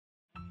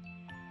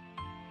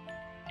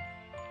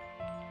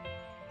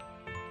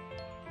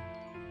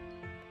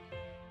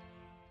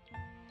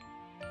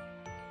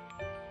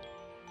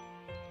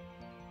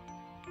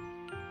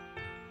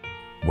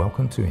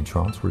Welcome to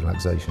EnTrance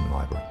Relaxation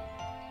Library.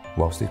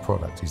 Whilst this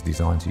product is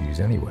designed to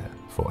use anywhere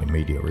for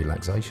immediate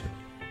relaxation,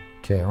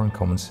 care and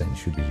common sense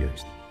should be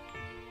used.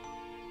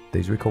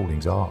 These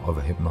recordings are of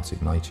a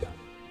hypnotic nature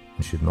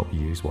and should not be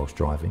used whilst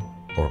driving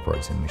or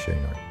operating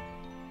machinery.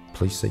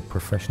 Please seek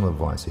professional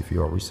advice if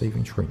you are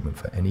receiving treatment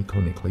for any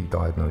clinically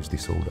diagnosed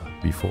disorder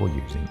before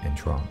using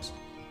EnTrance.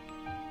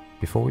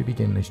 Before we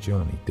begin this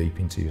journey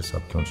deep into your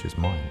subconscious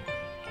mind,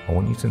 I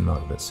want you to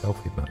know that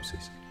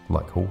self-hypnosis,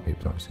 like all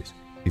hypnosis,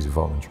 is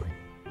voluntary,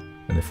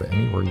 and if for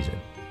any reason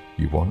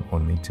you want or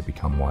need to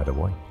become wide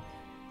awake,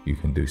 you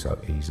can do so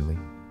easily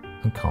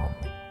and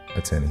calmly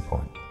at any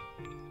point.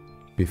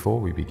 Before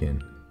we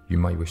begin, you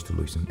may wish to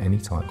loosen any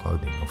tight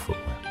clothing or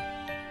footwear.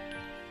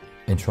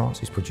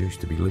 EnTrance is produced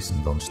to be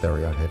listened on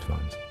stereo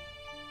headphones.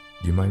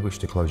 You may wish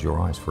to close your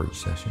eyes for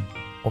each session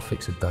or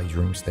fix a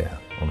daydream stare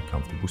on a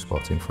comfortable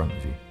spot in front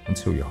of you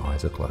until your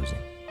eyes are closing,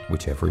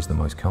 whichever is the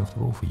most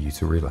comfortable for you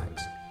to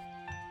relax.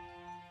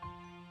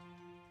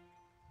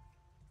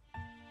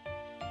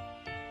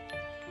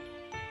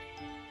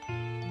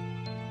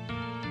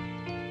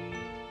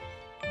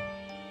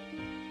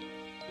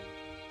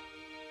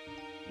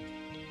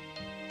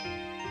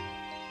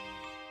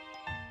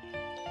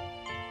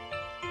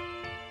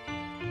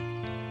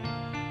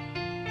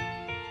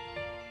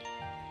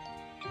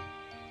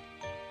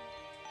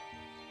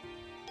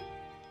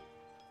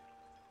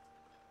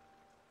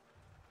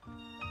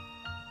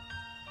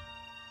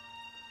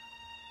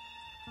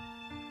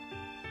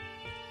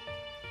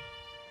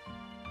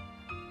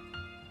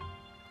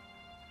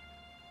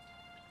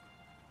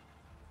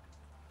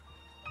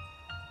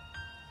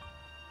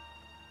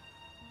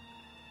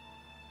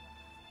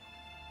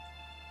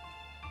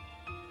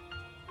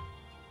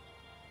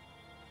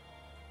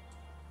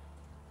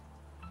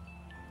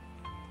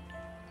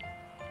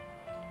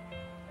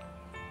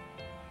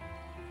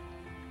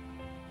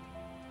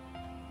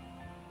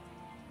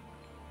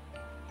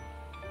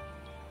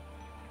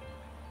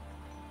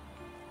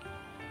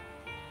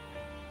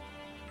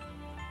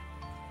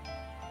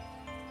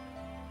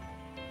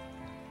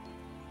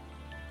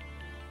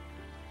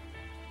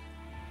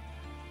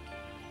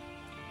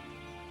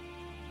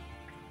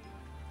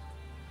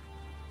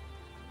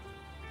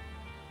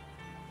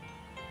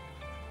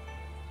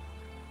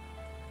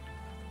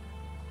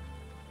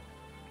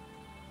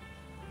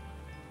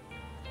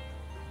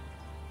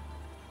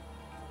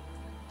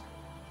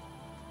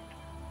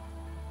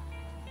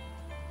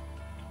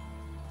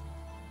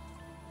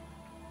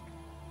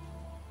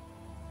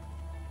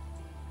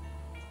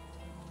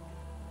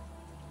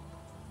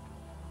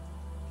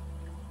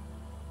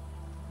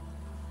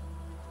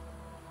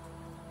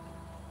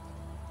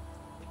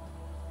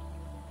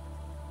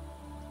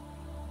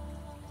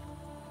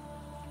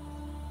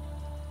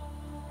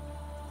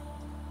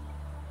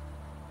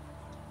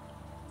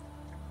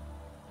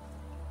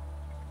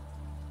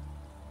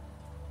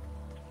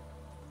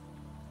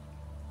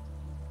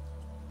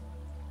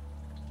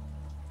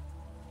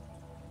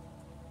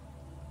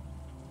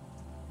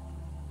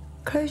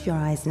 Close your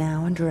eyes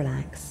now and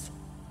relax,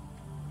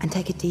 and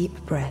take a deep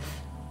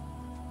breath,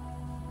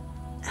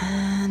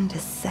 and a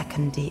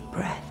second deep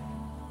breath,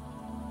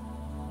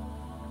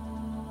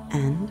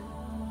 and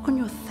on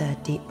your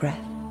third deep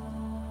breath,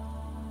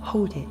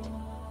 hold it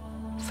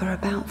for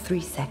about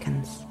 3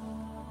 seconds,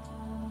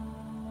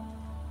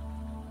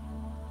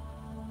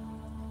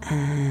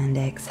 and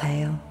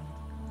exhale,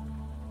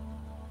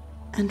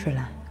 and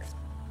relax.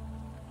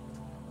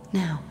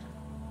 Now,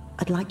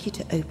 I'd like you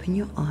to open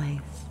your eyes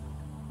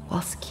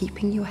whilst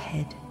keeping your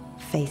head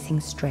facing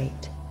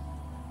straight.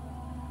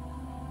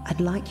 I'd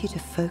like you to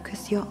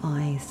focus your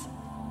eyes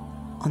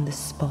on the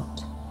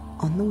spot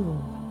on the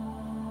wall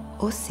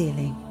or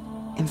ceiling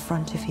in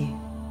front of you.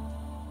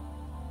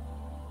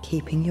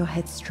 Keeping your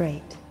head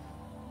straight,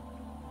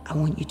 I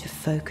want you to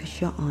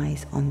focus your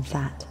eyes on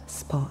that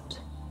spot.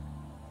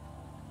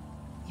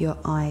 Your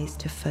eyes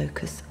to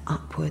focus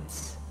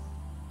upwards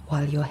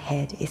while your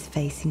head is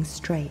facing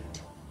straight.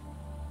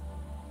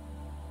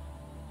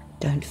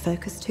 Don't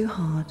focus too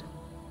hard.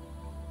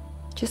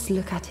 Just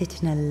look at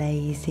it in a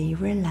lazy,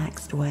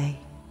 relaxed way.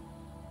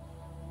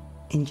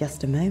 In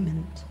just a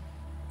moment,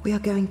 we are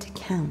going to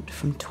count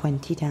from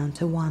 20 down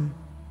to 1.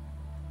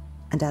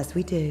 And as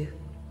we do,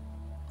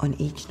 on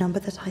each number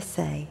that I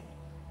say,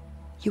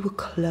 you will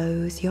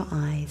close your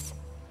eyes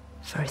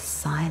for a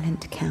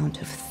silent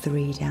count of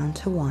 3 down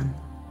to 1.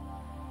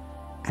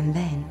 And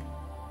then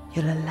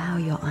you'll allow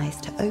your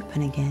eyes to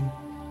open again,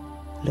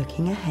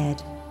 looking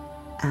ahead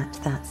at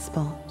that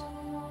spot.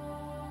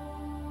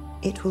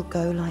 It will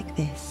go like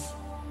this.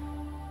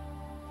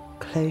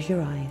 Close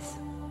your eyes.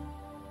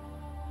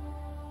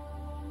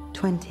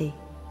 20,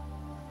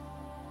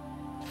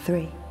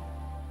 3,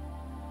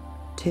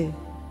 2,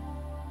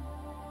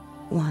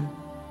 1.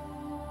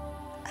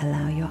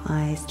 Allow your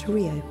eyes to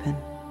reopen.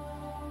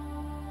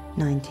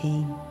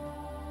 19.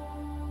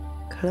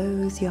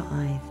 Close your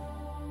eyes.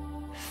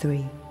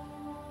 3,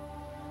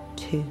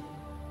 2,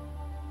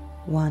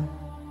 1.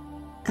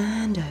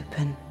 And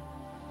open.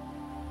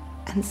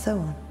 And so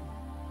on.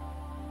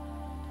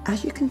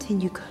 As you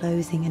continue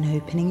closing and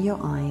opening your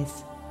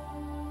eyes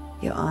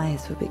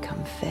will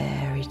become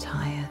very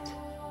tired.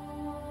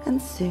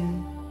 And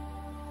soon,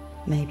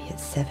 maybe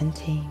at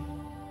 17,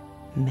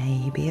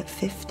 maybe at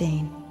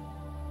 15,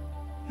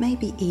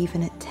 maybe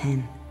even at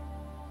 10,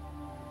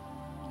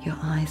 your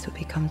eyes will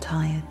become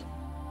tired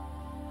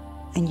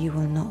and you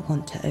will not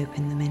want to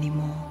open them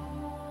anymore.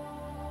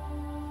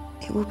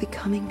 It will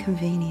become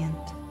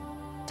inconvenient,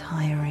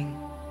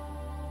 tiring.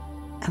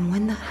 And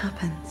when that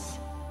happens,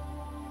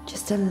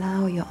 just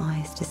allow your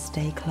eyes to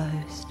stay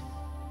closed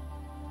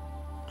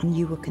and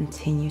you will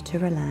continue to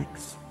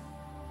relax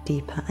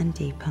deeper and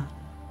deeper.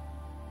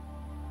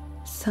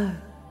 So,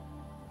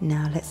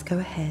 now let's go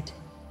ahead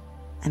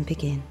and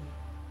begin.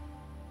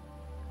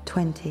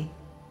 20.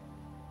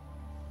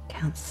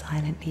 Count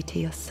silently to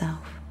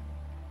yourself.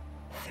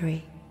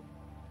 3,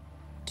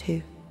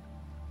 2,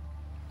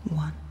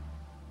 1.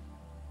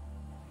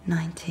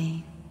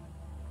 19.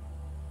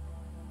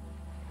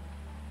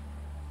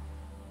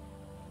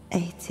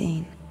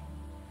 18.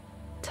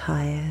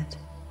 Tired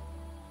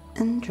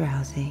and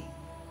drowsy.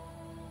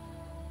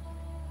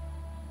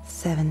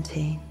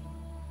 17.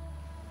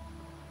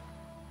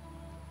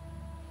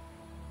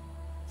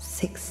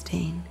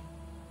 16.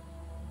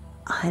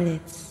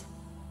 Eyelids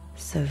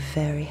so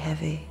very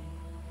heavy.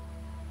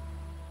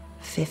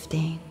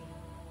 15.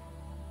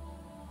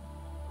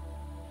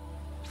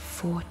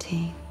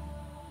 14.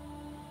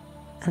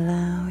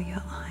 Allow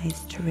your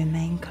eyes to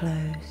remain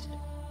closed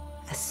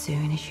as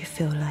soon as you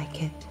feel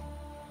like it.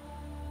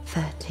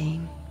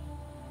 13.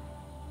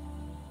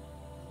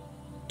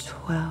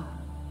 12.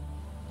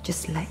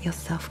 Just let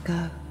yourself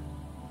go.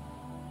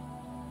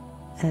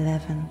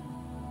 11.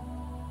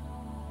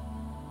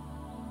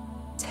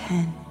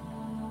 10.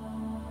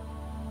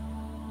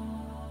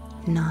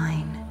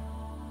 9.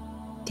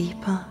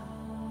 Deeper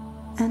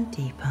and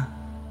deeper.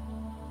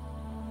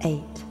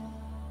 8.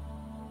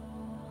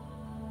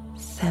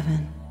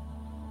 7.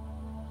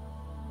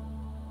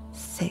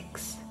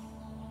 6.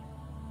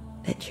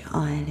 Let your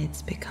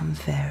eyelids become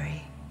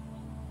very,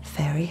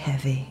 very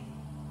heavy.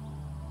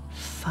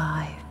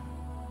 5.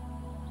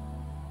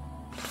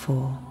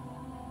 4.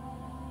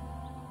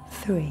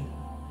 3.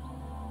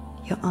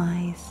 Your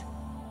eyes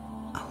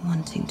are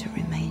wanting to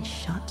remain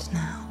shut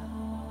now.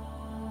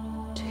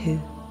 2.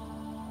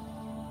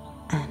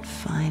 And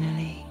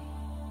finally,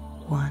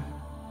 1.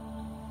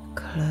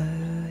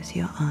 Close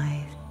your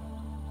eyes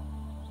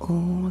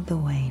all the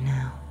way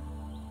now.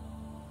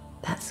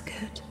 That's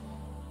good.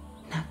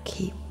 Now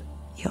keep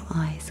your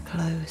eyes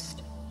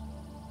closed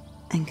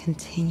and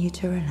continue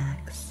to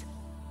relax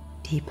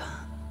deeper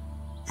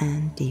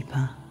and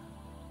deeper.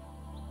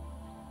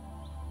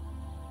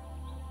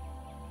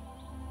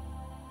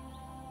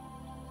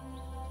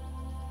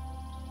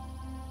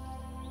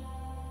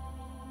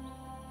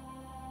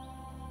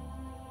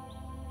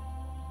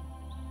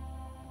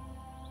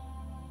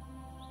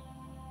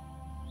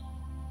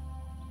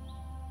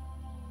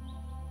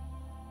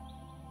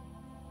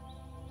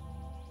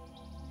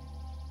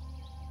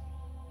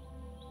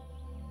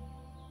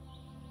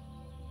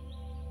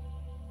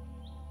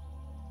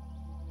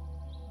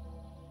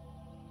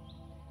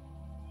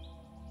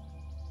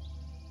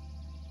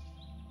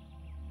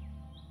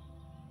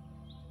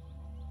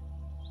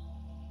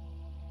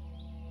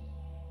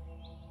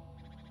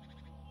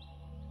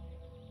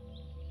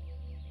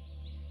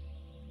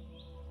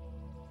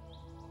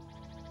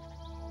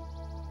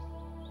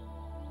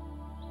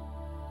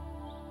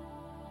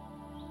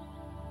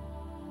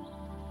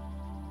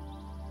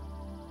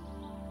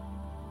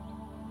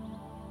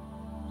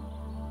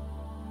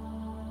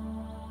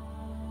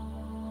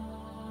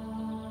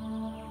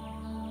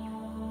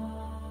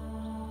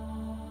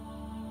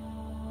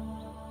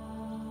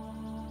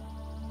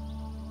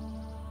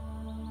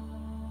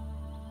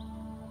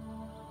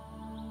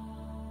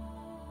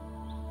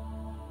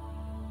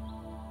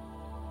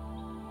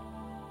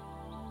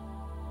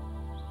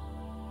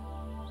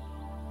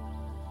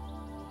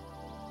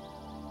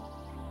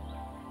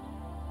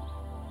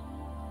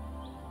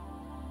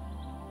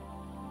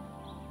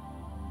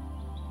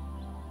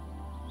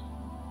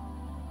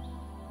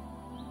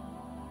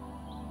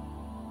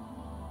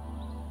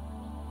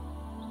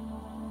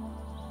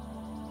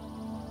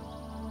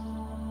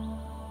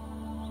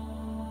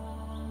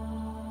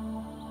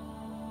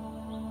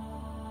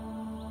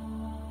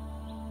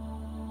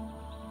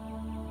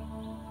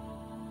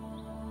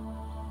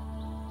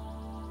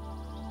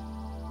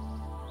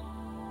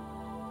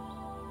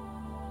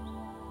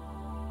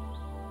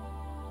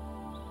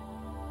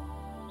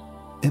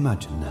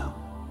 Imagine now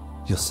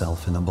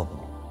yourself in a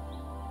bubble,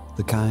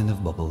 the kind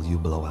of bubble you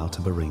blow out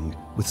of a ring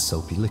with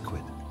soapy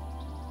liquid.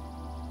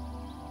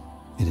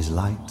 It is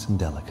light and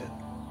delicate,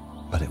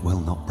 but it will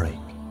not break.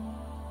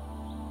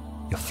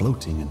 You're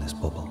floating in this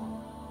bubble.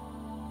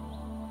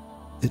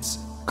 It's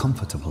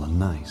comfortable and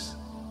nice,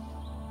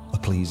 a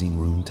pleasing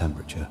room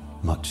temperature,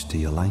 much to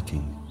your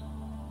liking.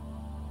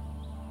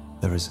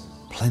 There is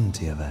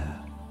plenty of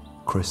air,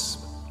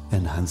 crisp,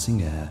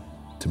 enhancing air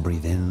to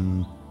breathe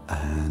in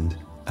and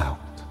out.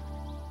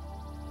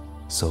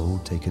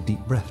 So take a deep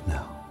breath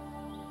now,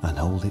 and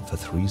hold it for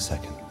 3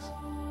 seconds.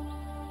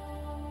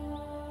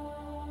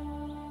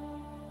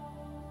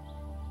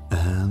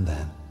 And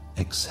then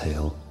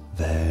exhale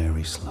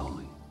very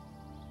slowly.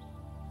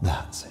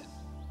 That's it.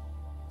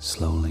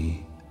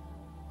 Slowly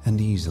and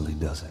easily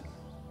does it.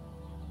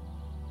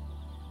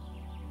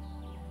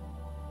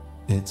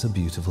 It's a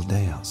beautiful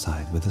day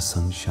outside with the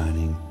sun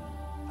shining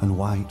and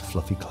white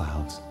fluffy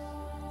clouds.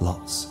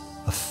 Lots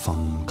of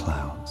fun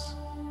clouds.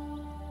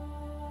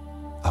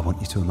 I want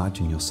you to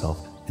imagine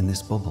yourself in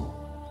this bubble,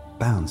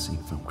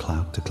 bouncing from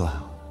cloud to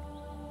cloud,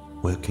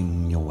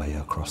 working your way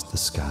across the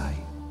sky.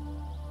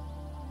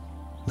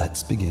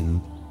 Let's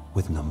begin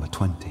with number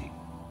 20,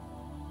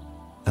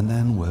 and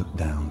then work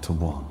down to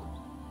 1.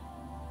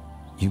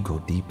 You go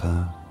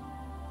deeper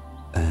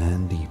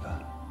and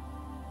deeper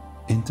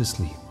into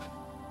sleep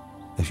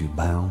as you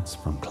bounce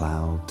from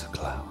cloud to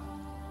cloud.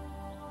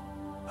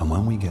 And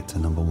when we get to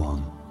number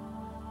 1,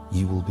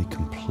 you will be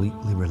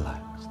completely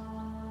relaxed.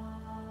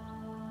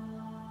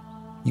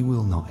 You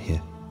will not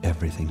hear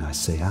everything I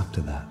say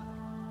after that,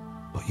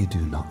 but you do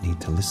not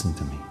need to listen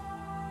to me.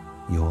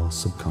 Your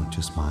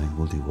subconscious mind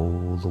will do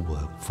all the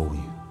work for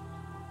you.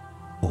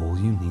 All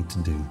you need to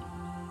do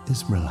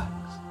is relax.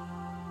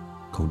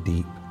 Go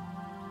deep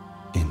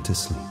into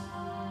sleep.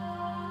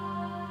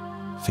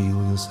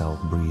 Feel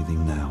yourself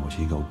breathing now as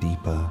you go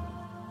deeper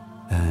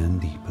and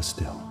deeper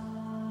still.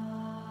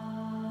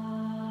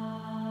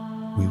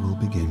 We will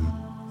begin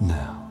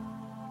now.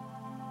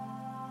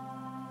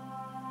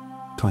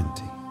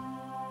 20.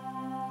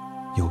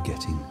 You're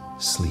getting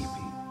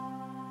sleepy.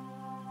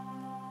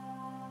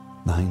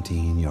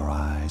 19. Your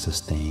eyes are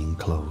staying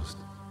closed.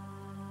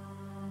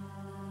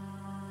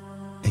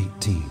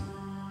 18.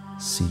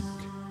 Seek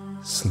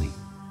sleep.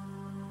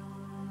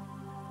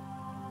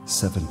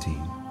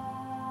 17.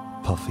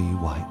 Puffy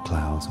white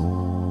clouds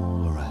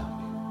all around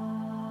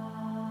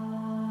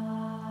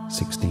you.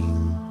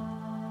 16.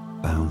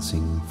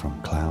 Bouncing from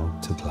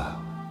cloud to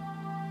cloud.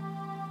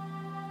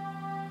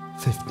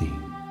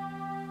 15.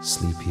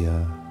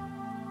 Sleepier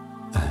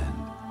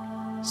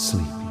and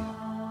sleepier.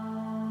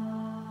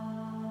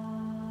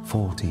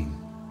 14.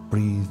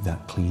 Breathe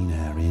that clean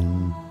air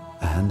in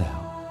and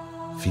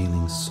out,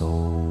 feeling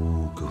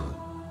so good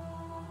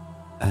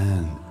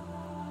and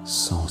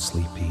so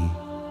sleepy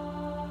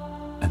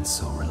and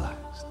so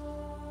relaxed.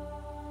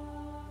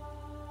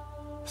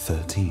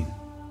 13.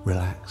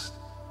 Relaxed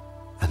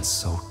and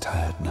so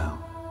tired now.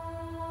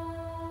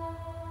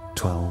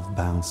 12.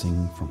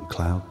 Bouncing from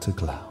cloud to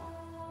cloud.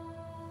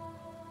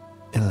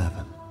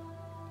 11.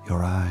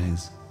 Your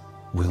eyes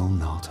will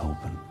not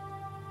open.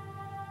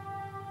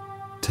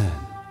 10.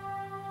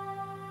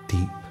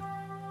 Deep,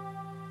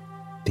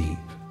 deep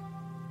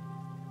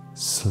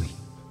sleep.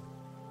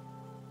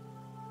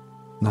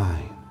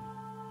 9.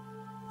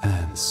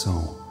 And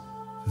so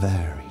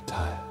very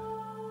tired.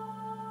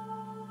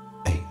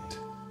 8.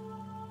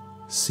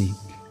 Seek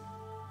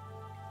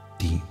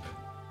deep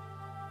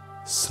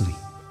sleep.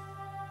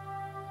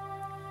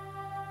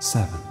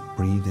 7.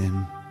 Breathe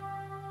in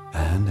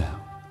and out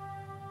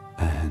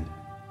and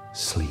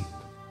sleep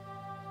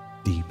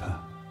deeper.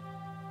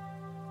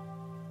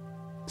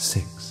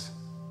 6.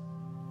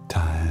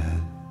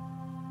 Tired,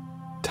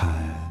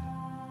 tired,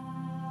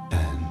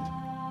 and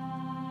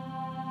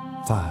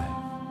 5.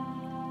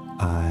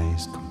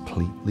 Eyes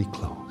completely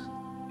closed.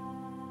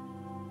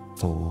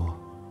 4.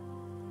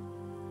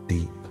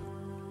 Deep,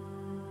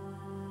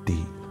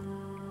 deep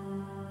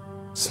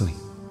sleep.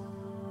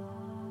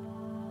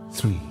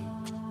 3.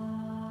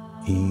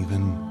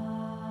 Even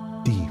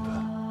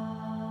deeper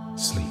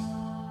sleep.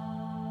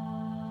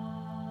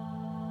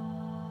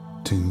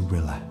 2.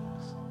 Relax.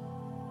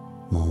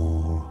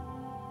 More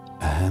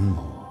and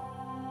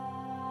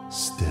more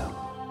still.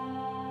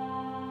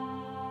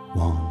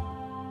 1.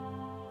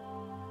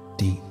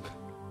 Deep,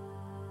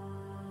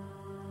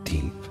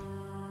 deep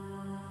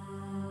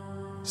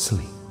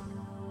sleep.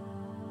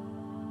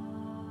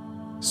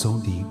 So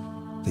deep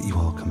that you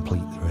are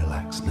completely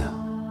relaxed now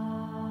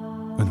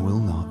and will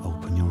not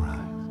open your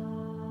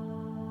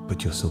eyes,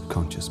 but your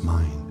subconscious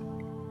mind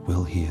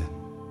will hear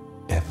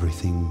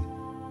everything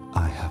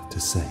I have to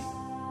say.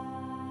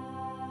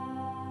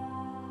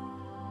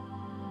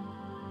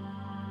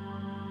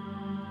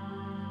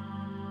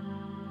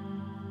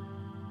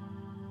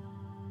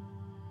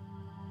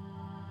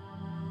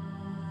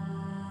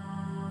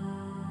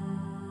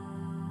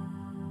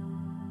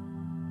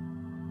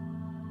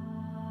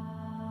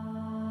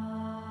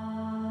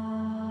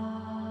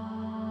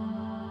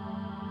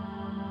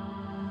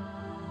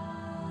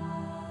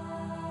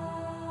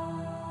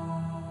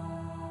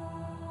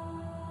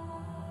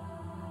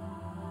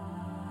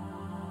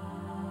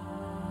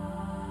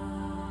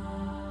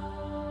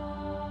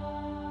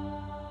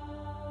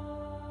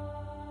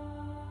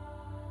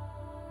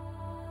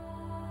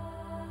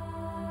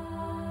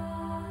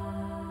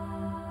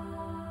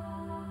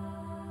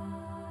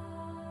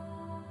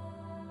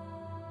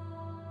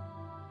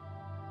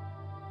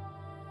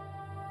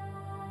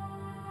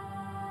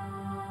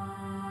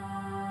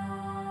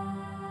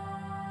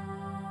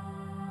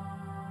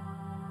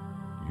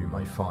 You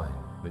may find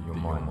that your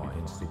mind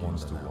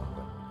begins to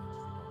wander.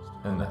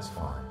 And that's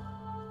fine.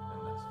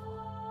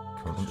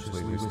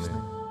 Consciously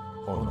listening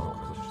or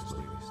not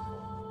consciously listening,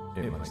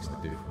 it makes no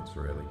difference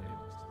really.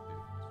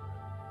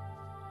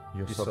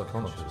 Your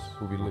subconscious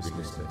will be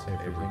listening to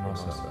everything I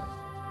say,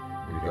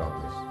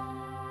 regardless.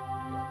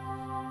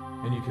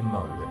 And you can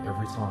know that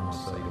every time I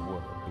say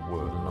the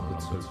word number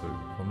 2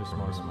 from this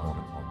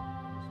moment on,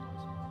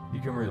 you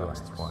can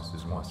relax twice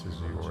as much as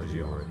you already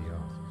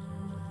are.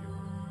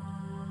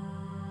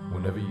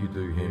 Whenever you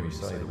do hear me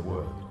say the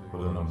word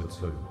or the number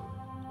 2,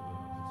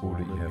 all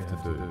that you have to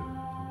do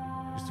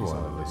is to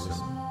either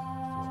listen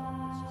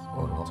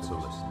or not to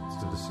listen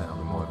to the sound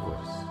of my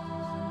voice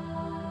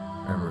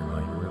and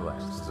remain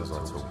relaxed as I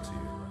talk to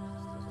you.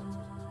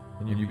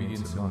 And you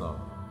begin to know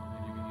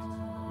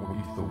what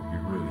you thought you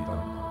really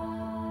don't know.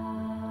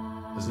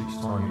 As each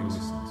time you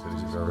listen to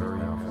this very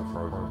powerful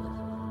program,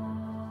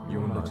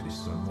 you'll notice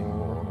some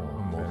more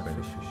and more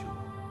beneficial,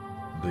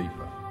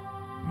 deeper,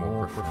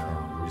 more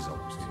profound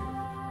results to you.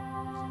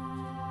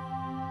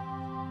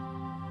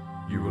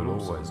 You will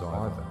always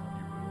either,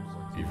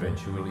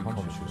 eventually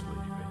consciously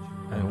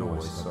and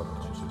always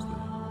subconsciously,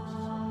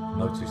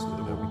 notice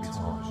that there will be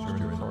times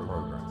during the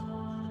program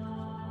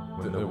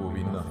that there will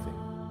be nothing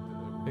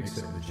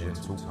except the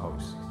gentle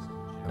pulse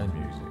and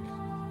music.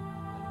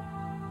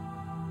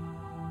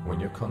 When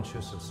your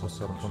conscious or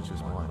subconscious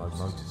mind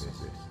notices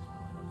this,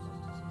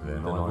 then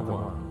either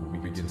one will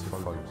begin to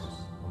focus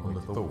on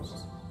the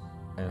thoughts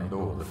and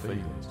or the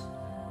feelings,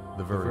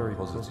 the very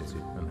positive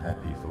and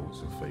happy thoughts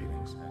and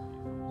feelings,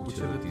 which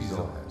are the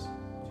desires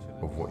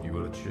of what you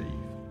will achieve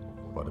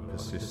by the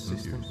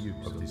persistent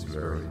use of this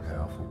very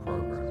powerful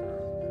program.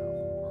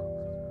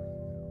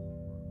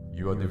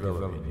 You are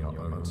developing your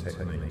own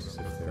techniques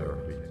of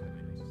therapy,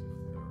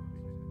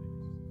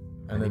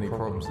 and any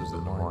problems that the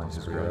mind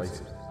has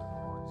created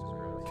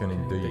can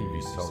indeed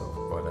be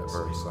solved by that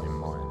very same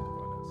mind.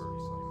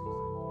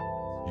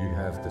 You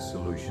have the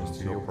solutions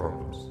to your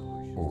problems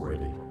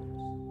already.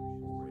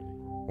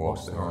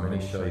 Whilst there are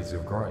many shades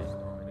of grey,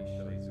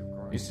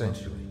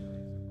 essentially,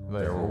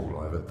 they are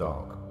all either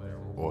dark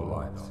or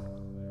light.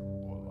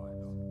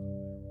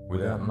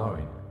 Without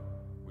knowing,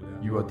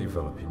 you are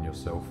developing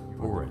yourself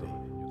already.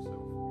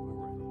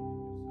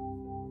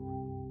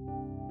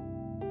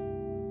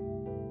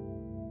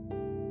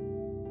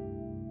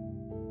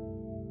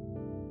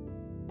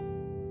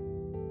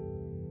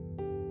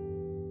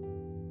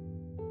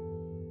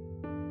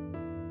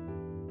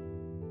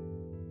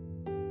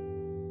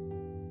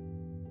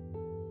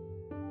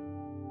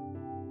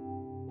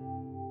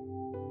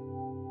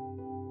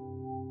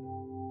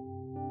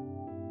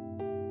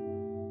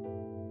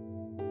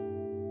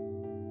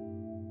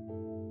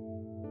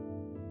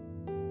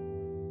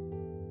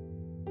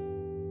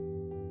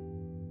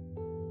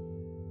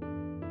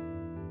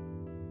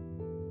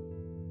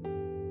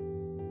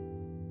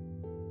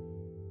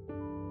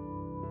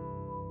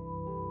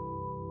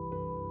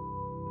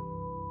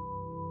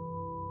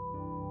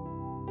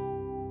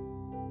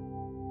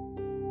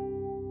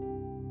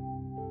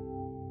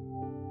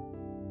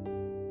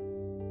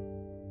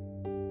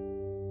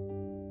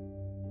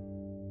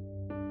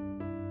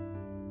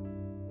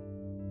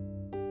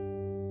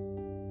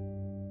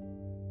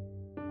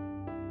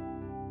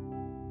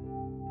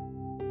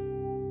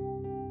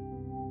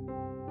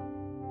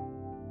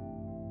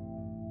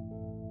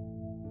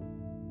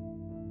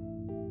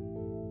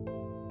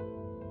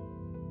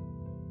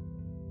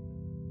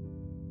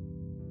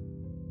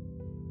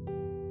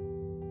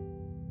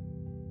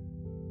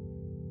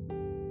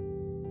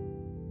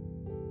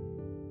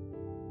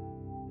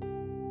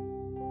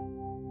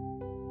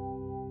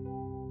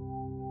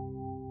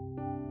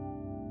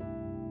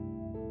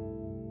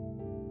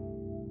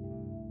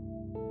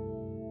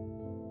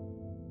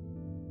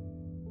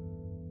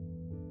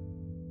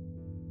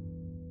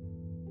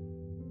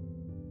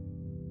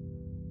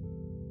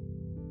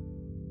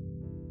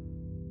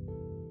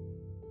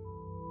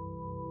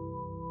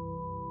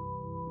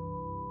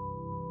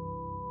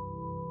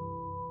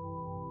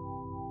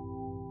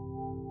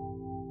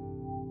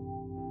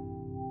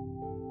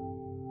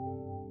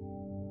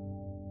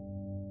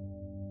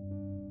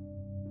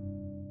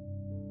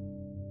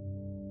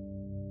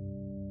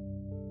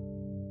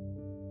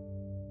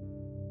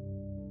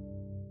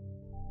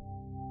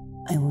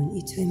 I want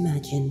you to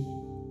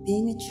imagine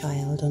being a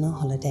child on a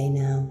holiday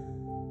now,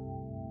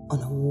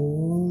 on a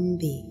warm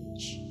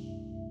beach,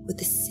 with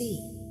the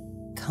sea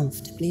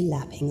comfortably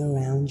lapping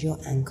around your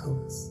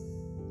ankles.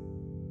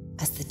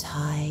 As the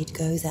tide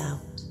goes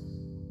out,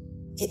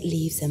 it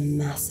leaves a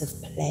mass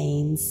of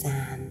plain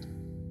sand,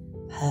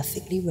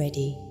 perfectly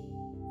ready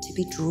to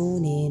be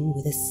drawn in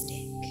with a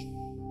stick.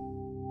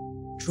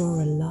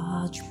 Draw a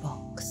large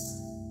box,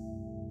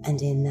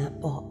 and in that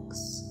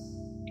box,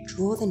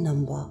 draw the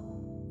number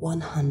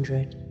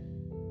 100.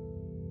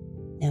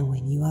 Now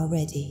when you are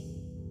ready,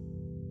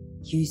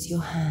 use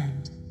your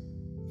hand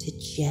to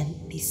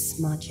gently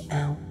smudge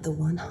out the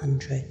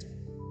 100,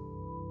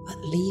 but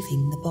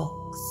leaving the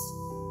box.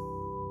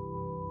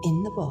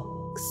 In the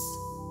box,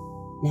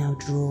 now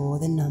draw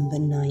the number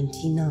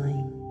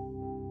 99.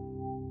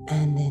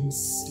 and then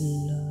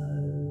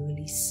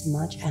slowly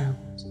smudge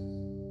out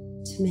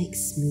to make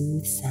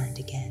smooth sand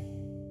again.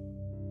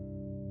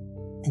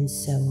 And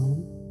so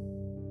on,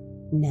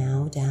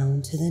 now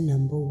down to the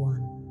number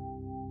 1.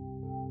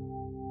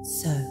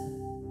 So,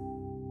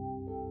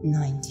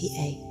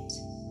 98.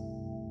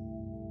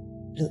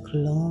 Look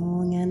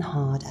long and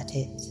hard at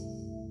it,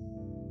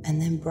 and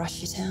then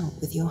brush it out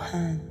with your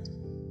hand.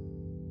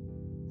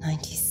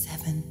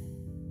 97.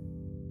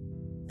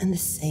 And the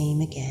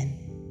same again.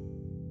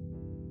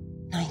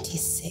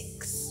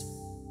 96.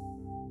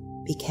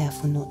 Be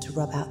careful not to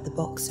rub out the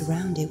box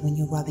around it when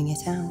you're rubbing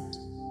it out.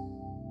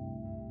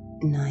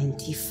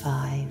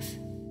 95.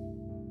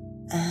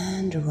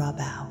 And rub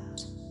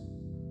out.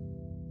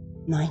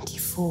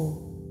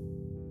 94.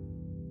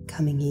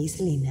 Coming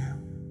easily now.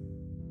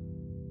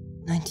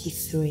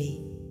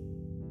 93.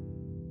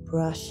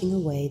 Brushing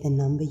away the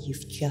number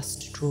you've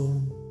just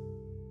drawn.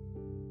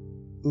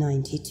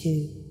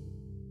 92.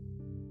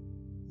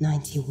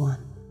 91.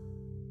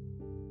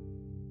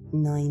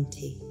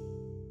 90.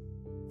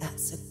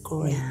 That's a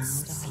great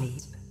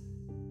start. Sleep.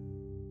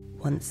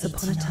 Once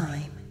upon a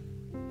time,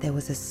 there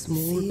was a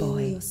small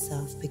boy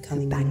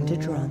who banged a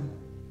drum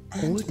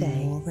all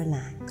day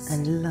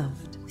and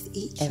loved with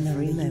each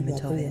every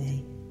moment of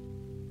it.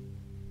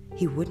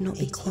 He would not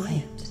be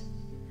quiet,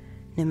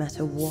 no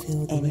matter what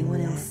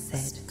anyone else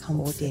said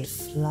or did.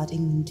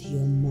 Flooding into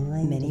your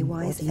mind. Many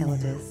wise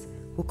elders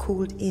were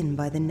called in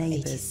by the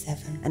neighbours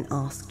and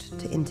asked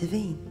to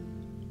intervene.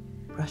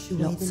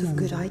 Lots of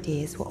good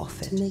ideas were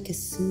offered. To make a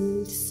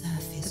smooth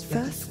surface. The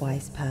first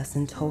wise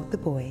person told the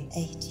boy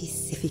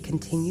 86. if he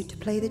continued to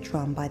play the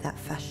drum by that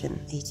fashion,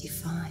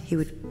 85. he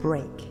would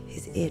break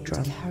his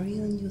eardrum.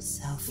 Carry on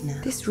yourself now.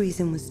 This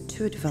reason was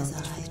too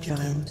advanced for the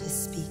child, to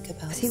speak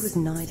about as he was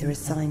neither a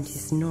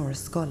scientist nor a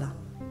scholar.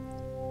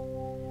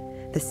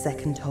 The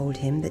second told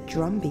him that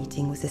drum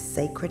beating was a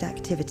sacred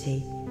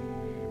activity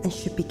and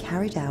should be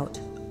carried out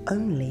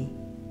only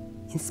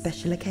in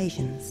special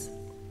occasions.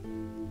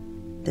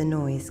 The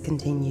noise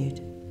continued.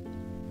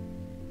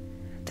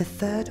 The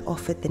third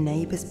offered the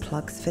neighbours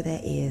plugs for their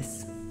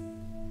ears.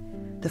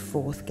 The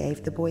fourth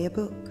gave the boy a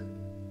book.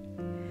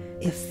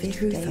 The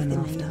fifth gave the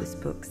neighbours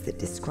books that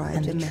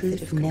described a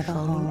method of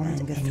controlling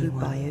anger through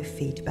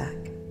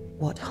biofeedback.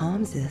 What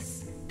harms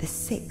us? The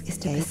sixth is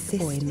to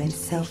persist in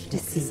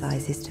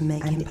self-exercises to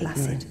make him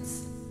placid.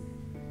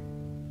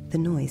 The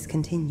noise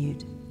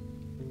continued.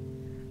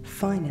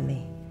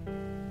 Finally,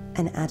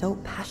 an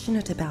adult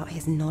passionate about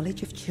his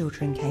knowledge of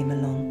children came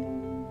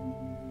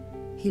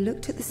along. He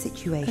looked at the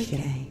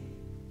situation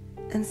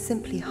and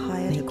simply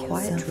hired a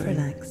quiet room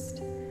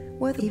relaxed,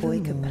 where the boy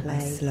could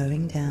play,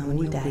 slowing down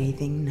all your day.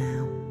 breathing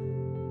now.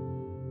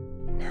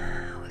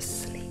 Now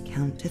asleep.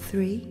 Count to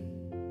 3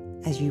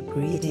 as you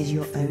breathe. It is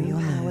your through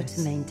own power nose.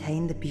 to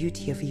maintain the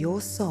beauty of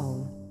your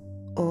soul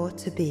or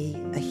to be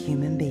a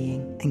human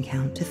being. And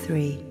count to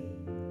 3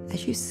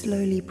 as you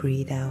slowly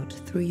breathe out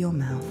through your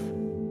mouth.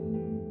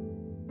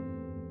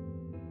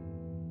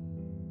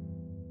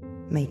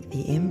 Make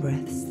the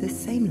in-breaths the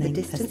same The length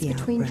distance as the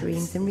between out-breaths.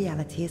 dreams and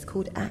reality is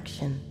called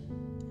action.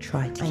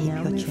 Try to I keep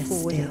now your move chest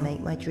forward still and make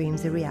my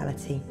dreams a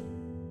reality.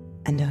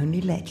 and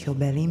only let your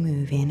belly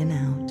move in and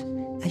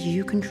out as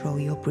you control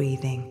your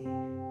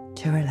breathing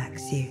to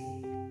relax you.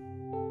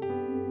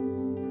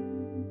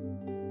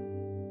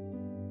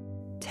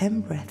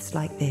 10 breaths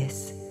like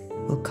this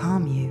will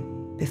calm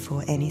you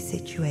before any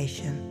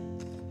situation.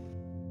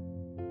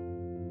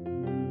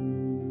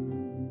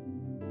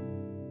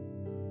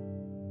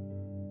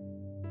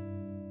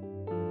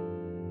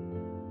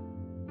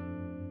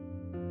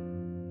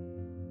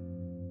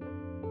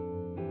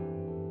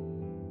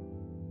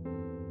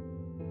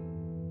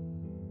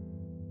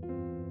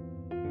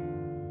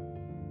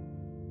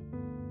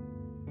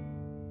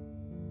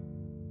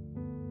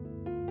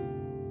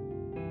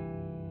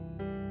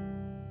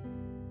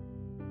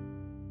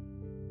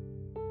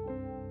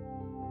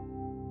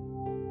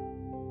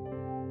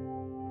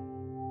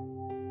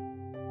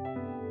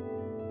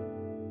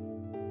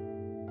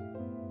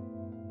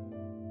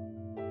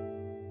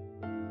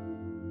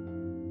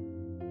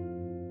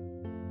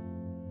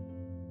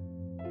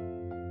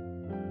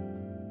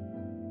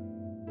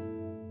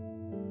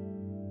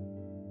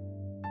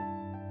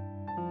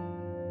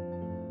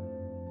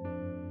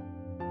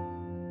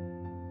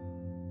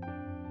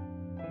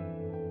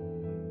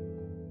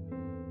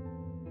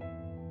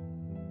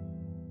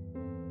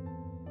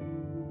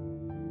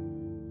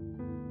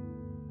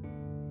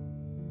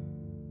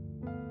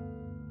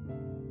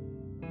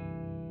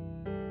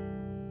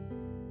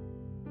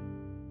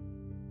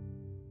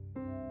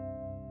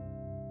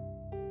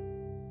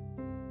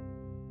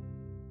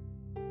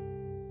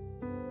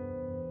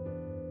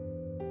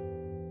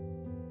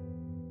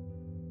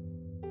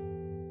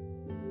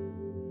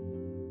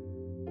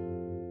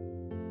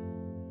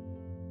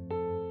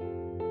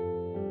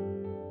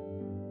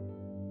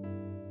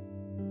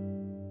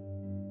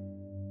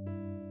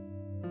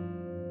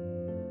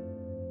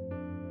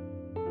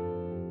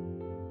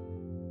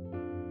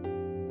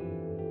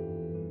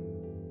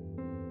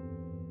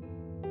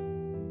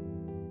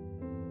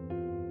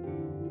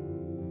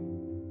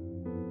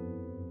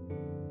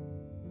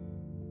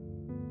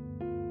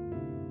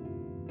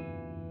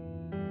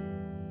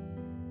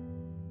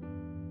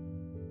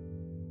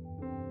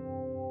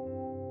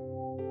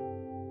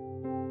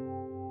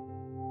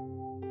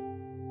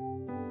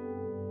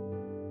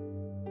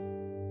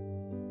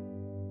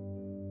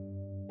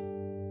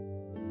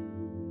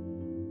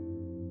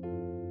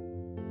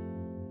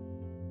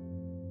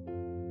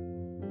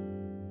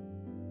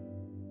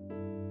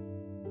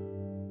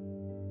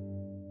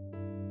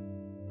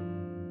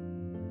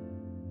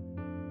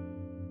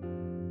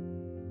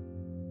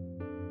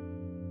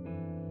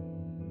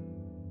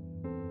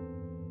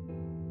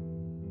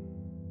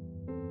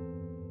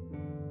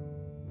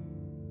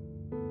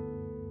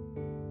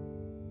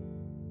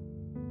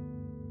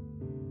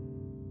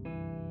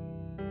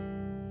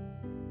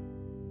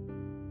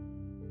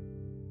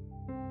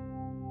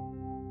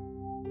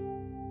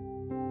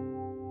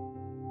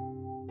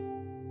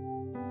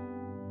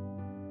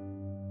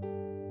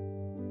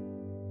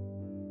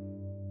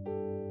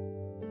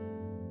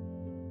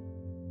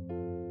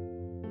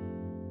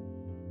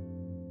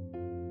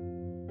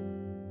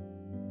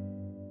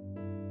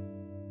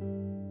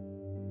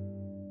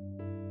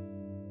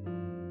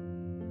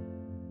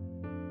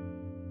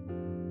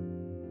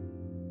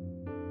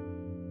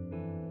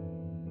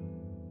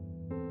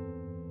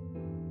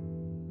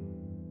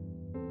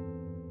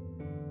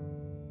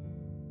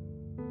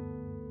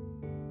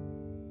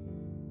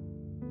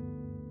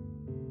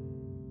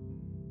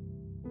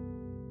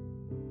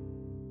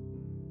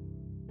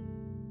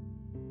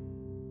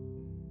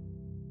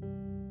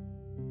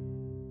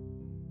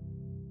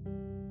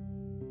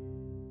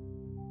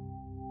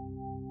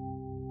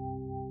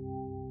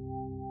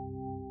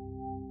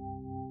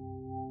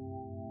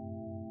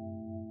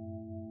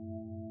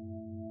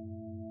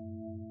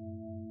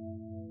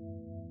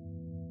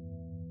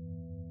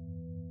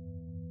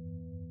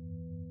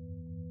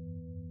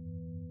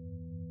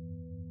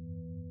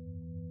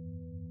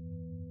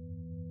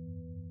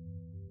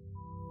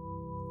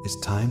 It's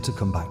time to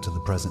come back to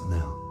the present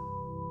now,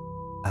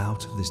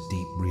 out of this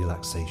deep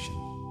relaxation.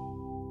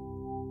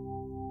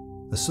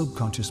 The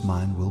subconscious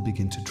mind will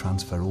begin to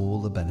transfer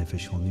all the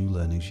beneficial new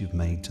learnings you've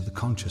made to the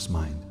conscious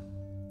mind,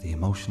 the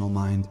emotional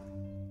mind,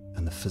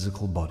 and the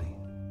physical body.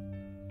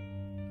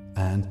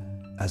 And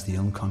as the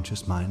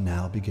unconscious mind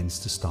now begins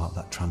to start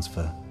that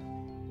transfer,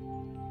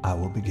 I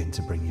will begin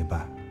to bring you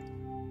back.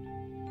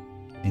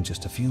 In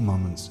just a few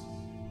moments,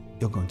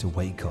 you're going to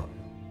wake up,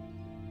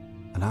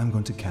 and I'm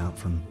going to count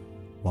from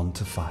 1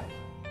 to 5.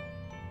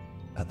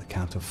 At the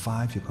count of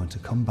 5, you're going to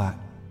come back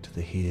to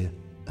the here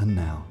and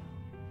now,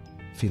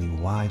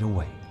 feeling wide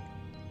awake,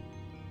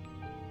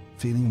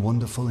 feeling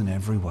wonderful in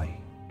every way,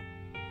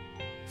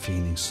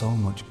 feeling so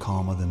much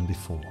calmer than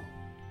before.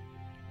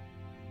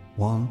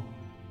 1,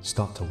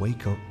 start to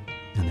wake up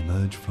and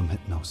emerge from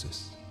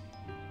hypnosis.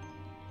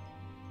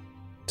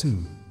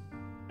 2,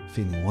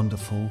 feeling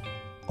wonderful,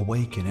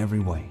 awake in every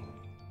way.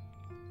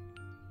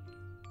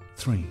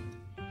 3,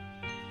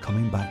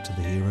 coming back to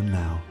the here and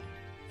now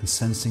and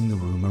sensing the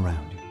room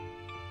around you.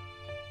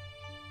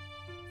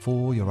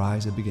 4, your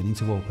eyes are beginning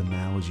to open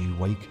now as you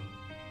wake.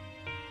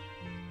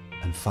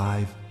 And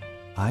 5,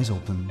 eyes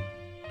open,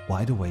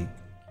 wide awake,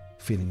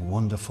 feeling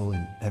wonderful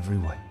in every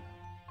way.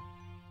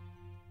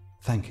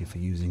 Thank you for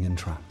using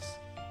EnTrance.